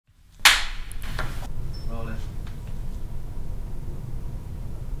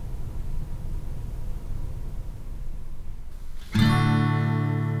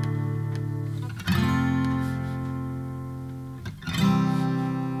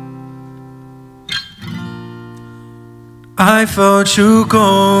I felt you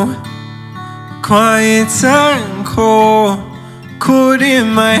go, quiet and cold. Caught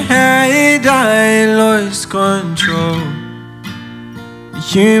in my head, I lost control.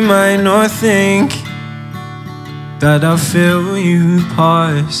 You might not think that I feel you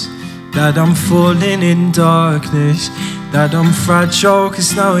pass, that I'm falling in darkness, that I'm fragile,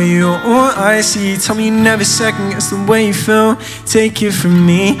 cause now you're all I see. Tell me you never second guess the way you feel. Take it from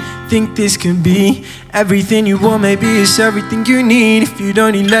me, think this could be everything you want, maybe it's everything you need if you'd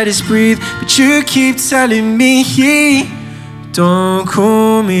only let us breathe. But you keep telling me, don't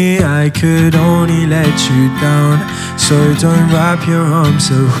call me, I could only let you down. So don't wrap your arms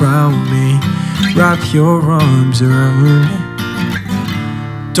around me, wrap your arms around me.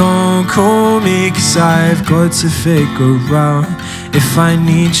 Don't call me, cause I've got to figure out if I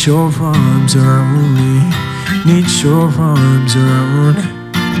need your arms around me, need your arms around.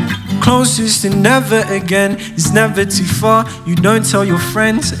 Closest and never again is never too far. You don't tell your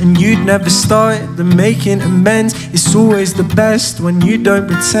friends and you'd never start the making amends. It's always the best when you don't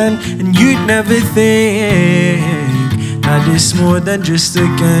pretend, and you'd never think that it's more than just a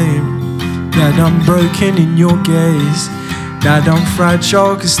game, that I'm broken in your gaze, that I'm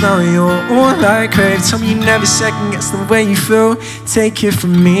fragile, cause now you're all I crave. Tell me you never second guess the way you feel. Take it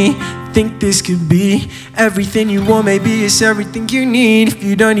from me, think this could be everything you want, maybe it's everything you need if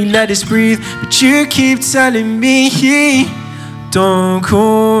you'd only let us breathe. But you keep telling me, don't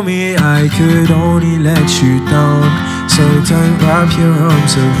call me, I could only let you down. So don't wrap your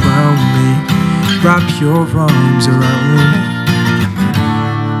arms around me, wrap your arms around me.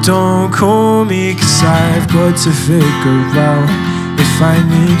 Don't call me, cause I've got to figure out if I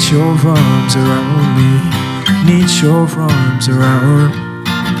need your arms around me, need your arms around.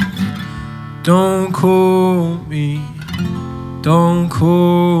 Don't call me, don't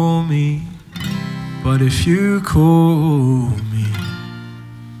call me, but if you call me,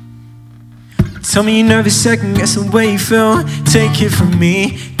 tell me you never second guess the way you feel. Take it from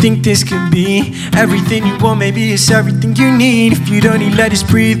me, think this could be everything you want, maybe it's everything you need if you'd only let us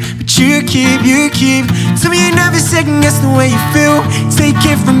breathe. But you keep tell me you never second guess the way you feel. Take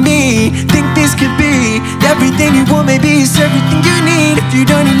it from me, think this could be everything you want, maybe it's everything you need if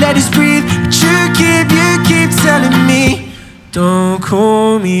you'd only let us breathe. But you keep telling me, don't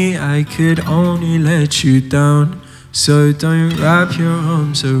call me, I could only let you down. So don't wrap your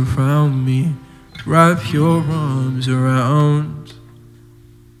arms around me, wrap your arms around